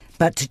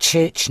but to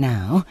church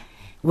now,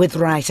 with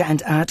writer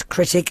and art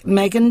critic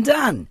Megan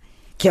Dunn.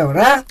 Kia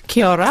ora.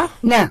 Kia ora.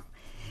 Now,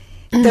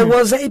 there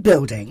was a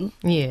building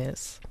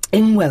Yes.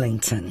 in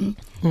Wellington,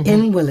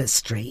 in Willis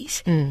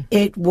Street.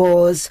 It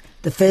was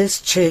the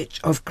first Church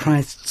of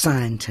Christ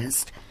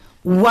Scientist.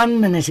 1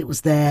 minute it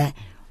was there,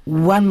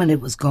 1 minute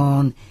it was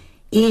gone.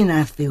 Ian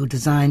Athfield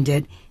designed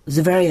it. It was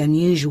a very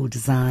unusual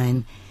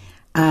design.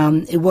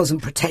 It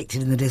wasn't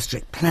protected in the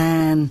district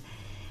plan,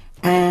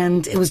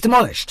 and it was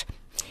demolished.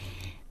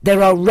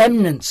 There are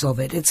remnants of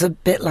it. It's a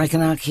bit like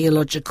an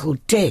archaeological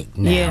dig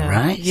now,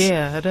 right?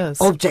 Yeah, it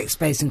is. Object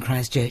Space in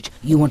Christchurch.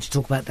 You want to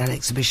talk about that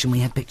exhibition?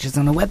 We have pictures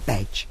on our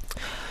webpage.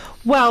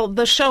 Well,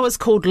 the show is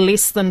called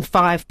Less Than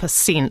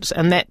 5%,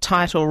 and that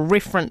title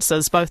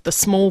references both the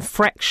small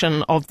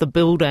fraction of the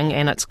building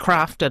and its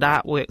crafted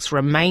artworks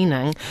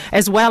remaining,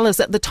 as well as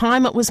at the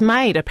time it was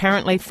made,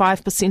 apparently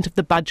 5% of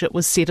the budget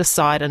was set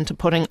aside into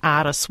putting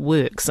artists'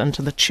 works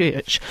into the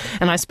church.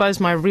 And I suppose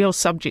my real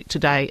subject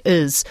today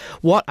is,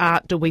 what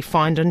art do we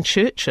find in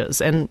churches?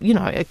 And, you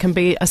know, it can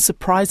be a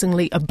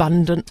surprisingly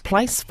abundant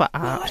place for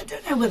art. Well, I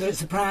don't know whether it's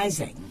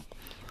surprising.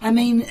 I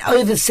mean,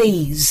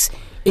 overseas,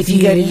 if you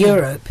go to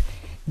Europe,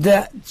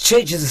 the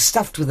churches are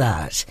stuffed with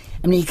art.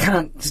 I mean, you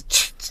can't...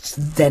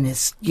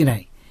 Venice, you know,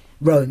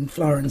 Rome,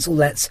 Florence, all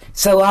that.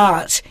 So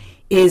art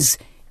is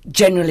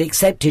generally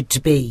accepted to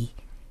be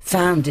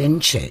found in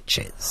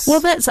churches. Well,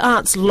 that's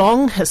art's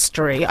long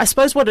history. I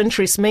suppose what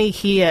interests me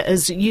here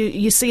is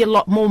you see a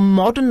lot more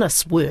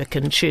modernist work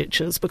in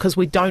churches because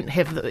we don't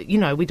have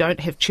we don't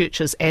have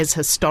churches as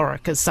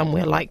historic as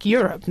somewhere like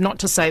Europe. Not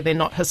to say they're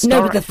not historic.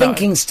 No, but the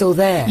thinking's still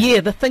there. Yeah,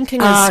 the thinking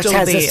art is still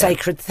there. Art has a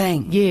sacred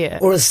thing. Yeah.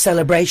 Or a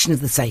celebration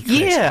of the sacred.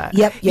 Yeah.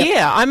 Yep.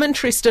 Yeah, I'm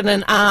interested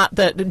in art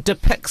that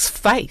depicts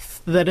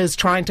faith, that is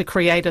trying to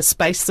create a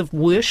space of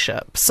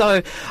worship.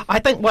 So I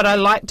think what I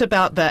liked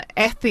about the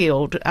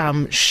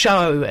Aotearoa show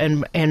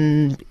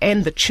and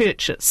the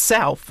church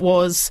itself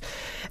was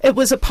it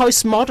was a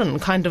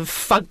postmodern kind of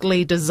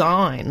fugly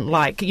design.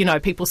 Like, you know,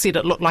 people said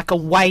it looked like a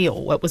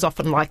whale. It was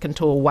often likened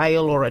to a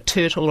whale or a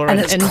turtle or an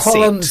insect. And its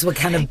columns were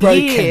kind of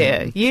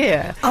broken.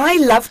 Yeah. I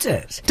loved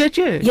it. Did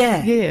you?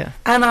 Yeah.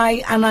 And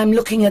I'm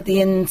looking at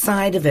the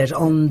inside of it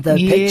on the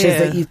pictures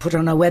that you've put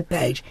on our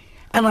webpage.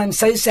 And I'm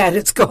so sad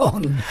it's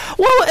gone.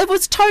 Well, it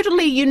was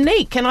totally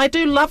unique, and I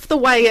do love the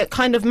way it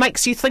kind of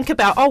makes you think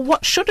about,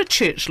 what should a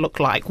church look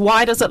like?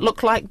 Why does it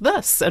look like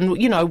this? And,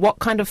 you know, what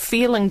kind of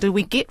feeling do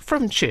we get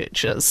from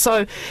churches?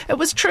 So it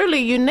was truly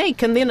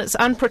unique, and then it's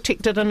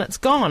unprotected and it's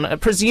gone.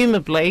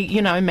 Presumably,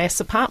 you know, mass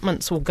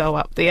apartments will go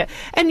up there.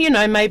 And, you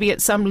know, maybe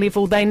at some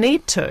level they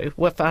need to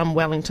with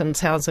Wellington's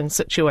housing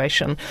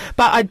situation.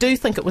 But I do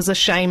think it was a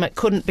shame it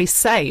couldn't be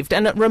saved,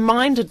 and it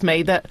reminded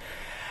me that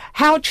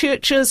how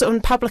churches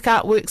and public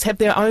artworks have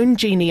their own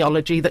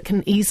genealogy that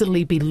can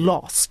easily be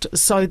lost.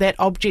 So that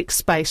Object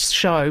Space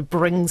show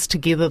brings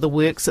together the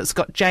works. It's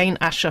got Jane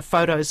Ussher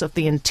photos of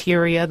the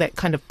interior, that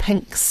kind of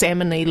pink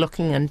salmon-y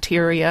looking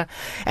interior,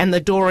 and the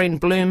Doreen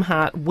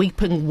Blumhardt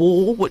weeping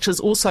wall, which is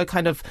also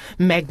kind of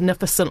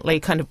magnificently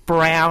kind of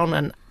brown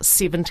and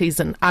 70s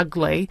and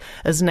ugly,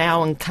 is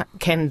now in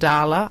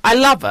Kandala. I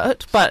love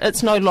it, but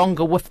it's no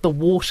longer with the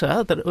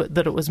water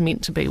that it was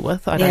meant to be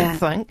with, I don't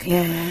think.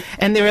 Yeah.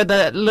 And there are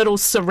the little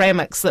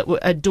ceramics that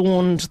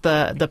adorned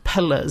the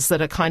pillars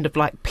that are kind of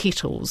like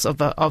petals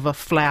of a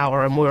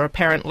flower, and were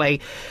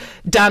apparently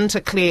done to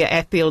Claire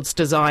Athfield's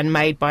design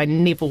made by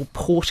Neville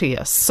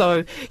Porteous.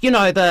 So, you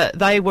know,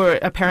 they were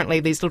apparently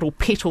these little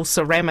petal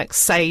ceramics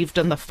saved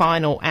in the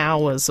final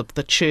hours of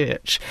the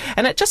church.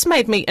 And it just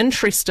made me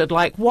interested,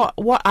 like,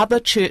 what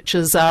other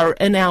churches are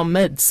in our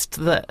midst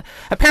that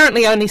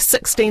apparently only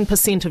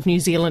 16% of New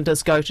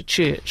Zealanders go to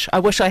church. I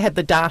wish I had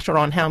the data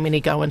on how many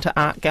go into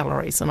art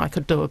galleries and I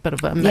could do a bit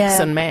of a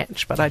mix and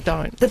match, but I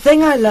don't. The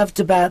thing I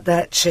loved about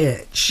that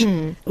church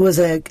was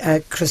a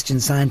Christian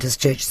Scientist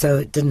church, so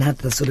it didn't have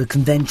the sort of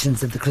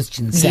conventions of the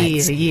Christian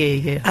sects.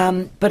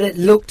 Yeah. But it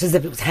looked as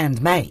if it was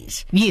handmade.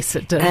 Yes,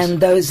 it did. And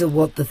those are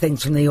what the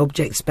things from the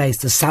Object Space,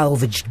 the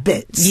salvaged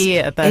bits,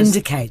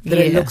 indicate, that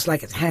it looks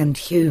like it's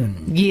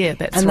hand-hewn. Yeah,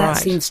 that's and right. And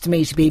that seems to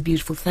me to be a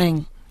beautiful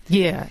thing.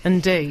 Yeah,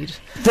 indeed.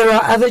 There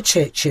are other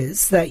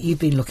churches that you've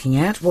been looking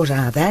at. What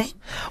are they?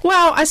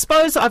 Well, I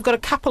suppose I've got a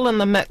couple in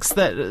the mix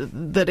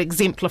that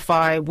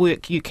exemplify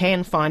work you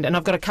can find, and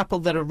I've got a couple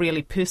that are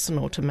really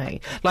personal to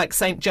me. Like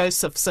St.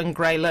 Joseph's in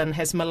Grey Lynn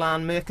has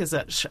Milan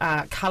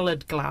Mrkusich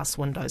coloured glass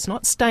windows,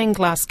 not stained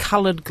glass,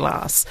 coloured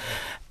glass.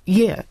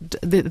 Yeah,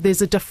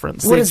 there's a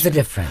difference. What is the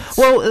difference?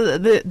 Well,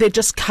 they're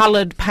just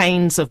coloured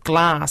panes of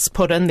glass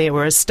put in there,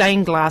 whereas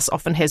stained glass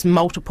often has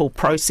multiple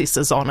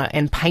processes on it,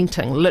 and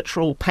painting,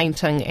 literal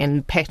painting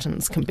and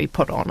patterns can be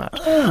put on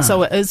it.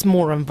 So it is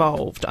more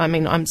involved. I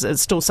mean,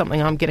 it's still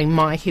something I'm getting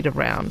my head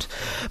around.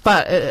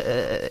 But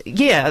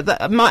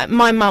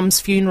my mum's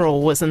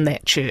funeral was in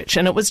that church,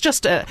 and it was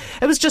just a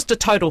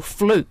total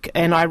fluke.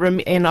 And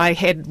I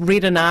had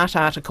read an art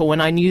article,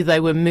 and I knew they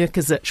were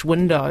Mrkusich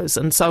windows,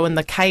 and so in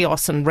the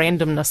chaos and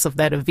randomness of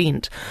that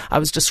event, I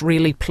was just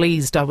really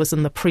pleased I was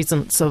in the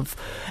presence of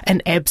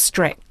an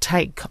abstract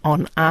take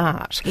on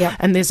art. Yep.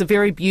 And there's a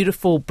very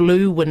beautiful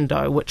blue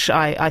window, which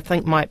I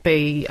think might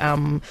be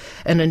an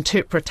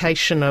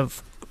interpretation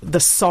of the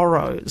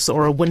sorrows,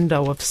 or a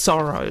window of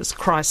sorrows,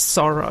 Christ's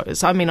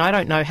sorrows. I mean, I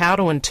don't know how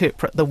to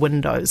interpret the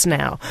windows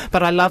now,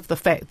 but I love the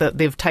fact that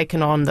they've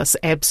taken on this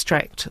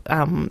abstract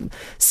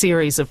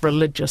series of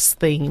religious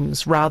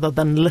themes rather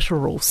than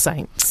literal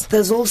saints.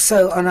 There's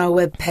also on our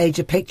webpage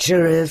a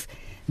picture of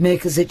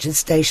Mrkusich's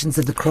Stations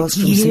of the Cross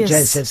from St.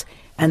 Joseph's.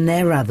 And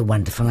they're rather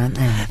wonderful, aren't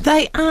they?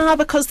 They are,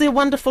 because they're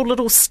wonderful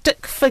little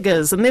stick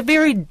figures, and they're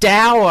very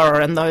dour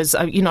in those,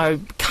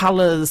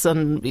 colours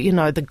and,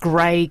 the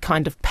grey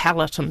kind of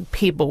palette and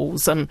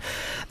pebbles, and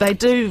they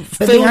do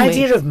But the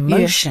idea of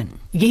motion.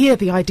 Yeah,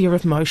 the idea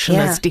of motion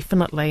is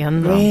definitely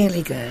in them.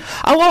 Really good.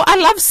 Oh, well, I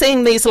love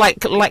seeing these like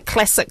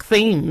classic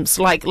themes,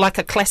 like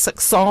a classic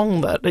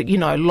song that,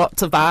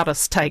 lots of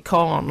artists take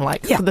on,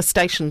 like the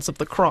Stations of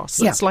the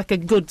Cross. It's like a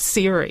good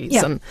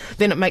series, and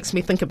then it makes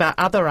me think about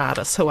other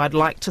artists who I'd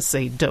like to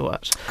see do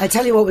it. I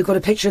tell you what, we've got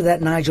a picture of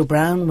that Nigel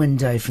Brown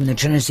window from the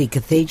Trinity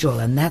Cathedral,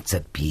 and that's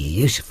a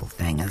beautiful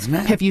thing, isn't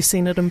it? Have you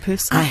seen it in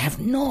person? I have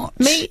not.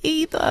 Me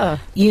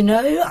either.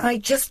 I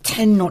just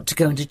tend not to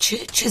go into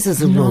churches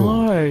as a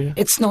rule.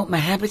 It's not my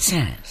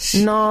habitat.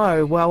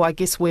 No, well, I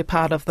guess we're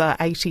part of the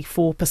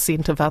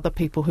 84% of other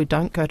people who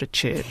don't go to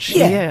church.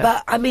 Yeah,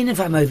 but I mean,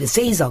 if I'm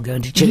overseas, I'll go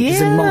into churches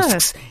and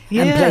mosques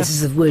and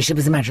places of worship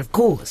as a matter of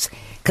course,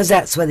 because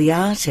that's where the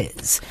art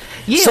is.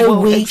 Yeah, so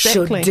well, we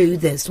exactly. should do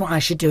this. Well, I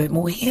should do it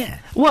more here.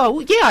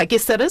 Well, yeah, I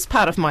guess that is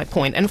part of my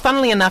point. And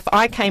funnily enough,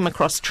 I came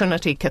across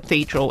Trinity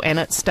Cathedral and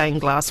its stained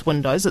glass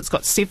windows. It's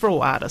got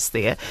several artists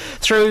there,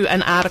 through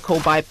an article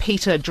by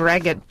Peter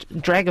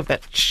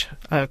Dragovic,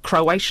 a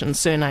Croatian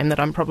surname that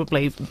I'm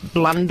probably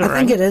blundering. I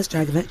think it is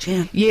Dragovic,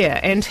 yeah. Yeah,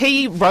 and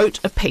he wrote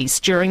a piece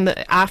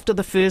after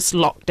the first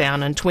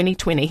lockdown in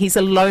 2020. He's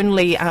a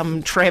lonely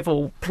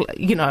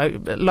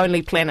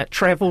Lonely Planet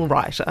travel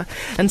writer.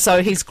 And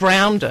so he's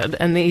grounded,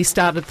 and then he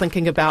started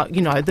thinking about,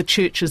 the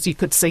churches you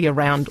could see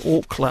around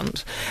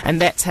Auckland. And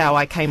that's how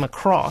I came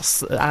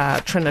across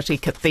Trinity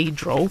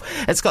Cathedral.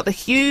 It's got the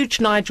huge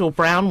Nigel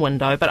Brown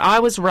window, but I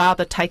was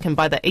rather taken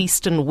by the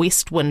east and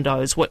west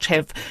windows, which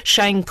have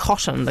Shane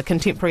Cotton, the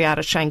contemporary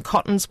artist Shane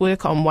Cotton's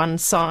work on one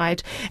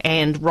side,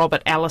 and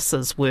Robert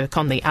Ellis's work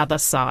on the other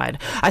side.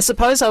 I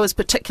suppose I was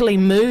particularly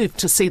moved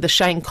to see the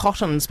Shane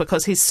Cottons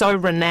because he's so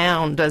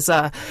renowned as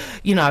a,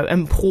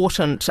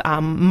 important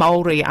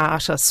Māori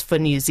artist for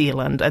New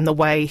Zealand, and the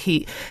way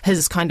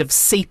his kind of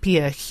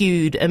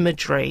sepia-hued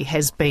imagery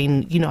has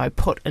been,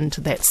 put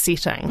into that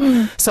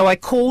setting. So I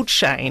called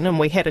Shane and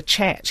we had a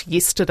chat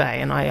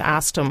yesterday, and I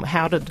asked him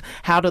how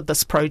did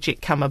this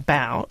project come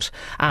about,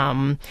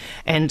 and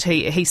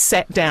he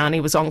sat down. He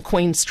was on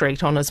Queen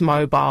Street on his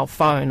mobile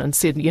phone and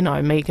said,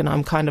 Megan,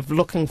 I'm kind of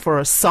looking for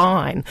a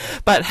sign.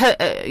 But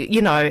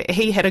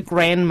he had a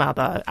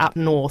grandmother up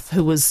north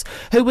who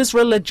was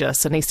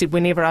religious, and he said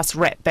whenever us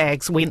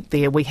ratbags went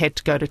there, we had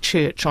to go to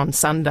church on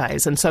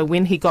Sundays. And so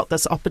when he got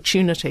this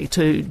opportunity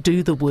to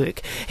do the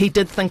work, he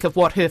did think of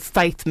what her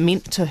faith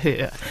meant to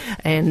her,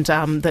 and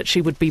that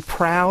she would be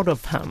proud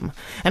of him.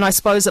 And I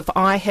suppose if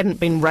I hadn't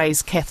been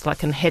raised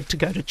Catholic and had to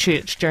go to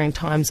church during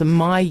times of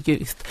my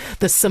youth,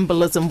 the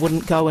symbolism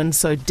wouldn't go in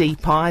so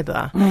deep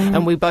either.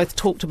 And we both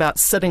talked about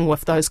sitting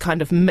with those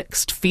kind of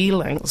mixed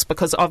feelings,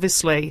 because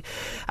obviously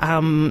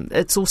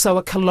it's also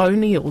a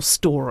colonial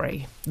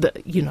story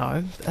that,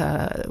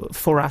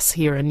 for us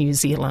here in New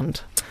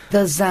Zealand.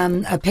 There's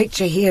a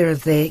picture here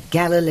of the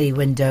Galilee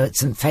window at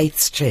St.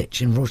 Faiths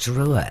Church in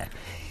Rotorua.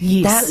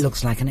 Yes. That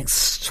looks like an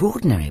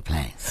extraordinary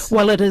place.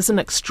 Well, it is an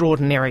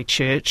extraordinary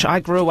church.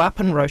 I grew up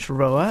in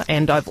Rotorua,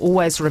 and I've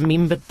always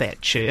remembered that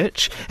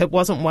church. It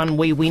wasn't one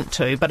we went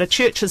to, but a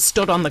church has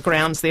stood on the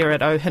grounds there at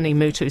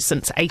Ohinimutu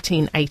since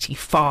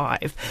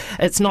 1885.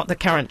 It's not the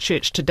current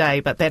church today,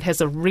 but that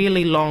has a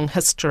really long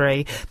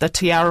history. The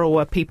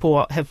Aotearoa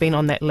people have been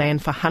on that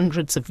land for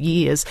hundreds of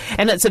years,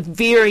 and it's a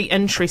very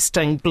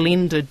interesting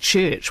blended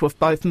church with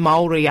both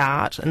Māori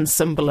art and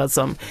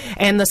symbolism,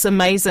 and this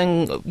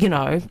amazing,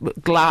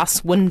 glass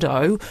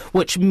window,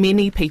 which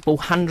many people,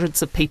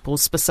 hundreds of people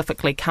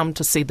specifically, come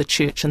to see the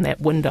church in that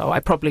window. I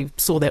probably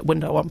saw that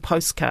window on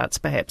postcards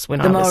perhaps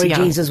when I was young. The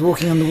Māori Jesus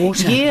walking on the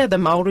water. Yeah, the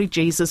Māori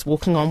Jesus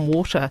walking on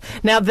water.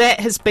 Now that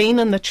has been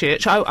in the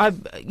church.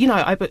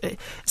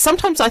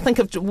 Sometimes I think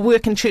of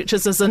work in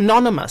churches as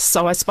anonymous,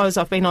 so I suppose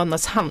I've been on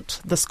this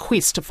hunt, this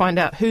quest to find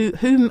out who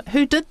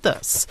did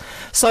this.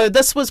 So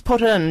this was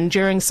put in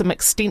during some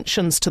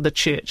extensions to the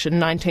church in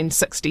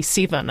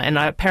 1967, and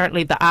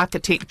apparently the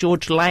architect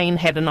George Lane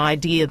had had an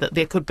idea that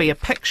there could be a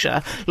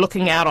picture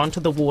looking out onto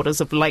the waters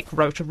of Lake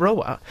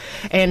Rotorua.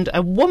 And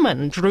a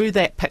woman drew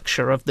that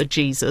picture of the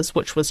Jesus,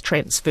 which was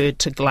transferred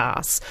to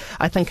glass.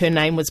 I think her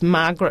name was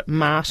Margaret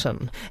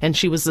Martin, and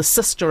she was the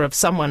sister of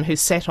someone who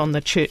sat on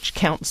the church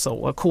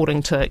council,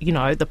 according to,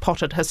 the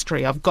potted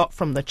history I've got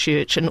from the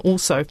church, and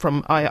also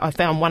from, I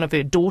found one of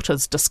her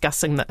daughters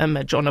discussing the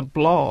image on a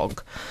blog,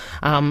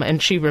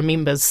 and she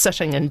remembers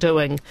sitting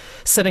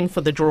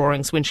for the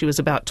drawings when she was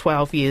about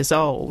 12 years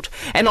old.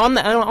 And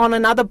on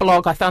another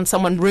blog, I found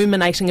someone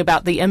ruminating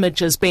about the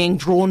images being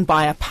drawn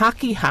by a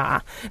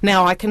Pākehā.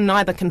 Now, I can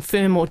neither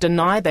confirm or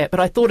deny that, but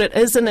I thought it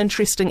is an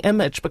interesting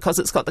image because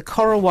it's got the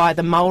korowai,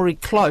 the Maori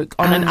cloak,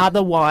 on an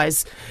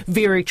otherwise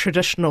very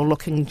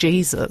traditional-looking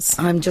Jesus.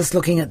 I'm just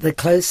looking at the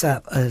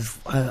close-up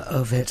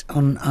of it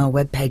on our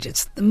webpage.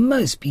 It's the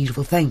most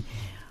beautiful thing.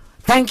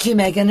 Thank you,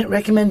 Megan. I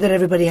recommend that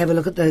everybody have a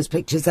look at those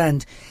pictures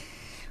and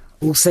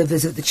also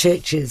visit the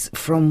churches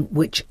from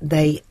which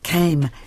they came.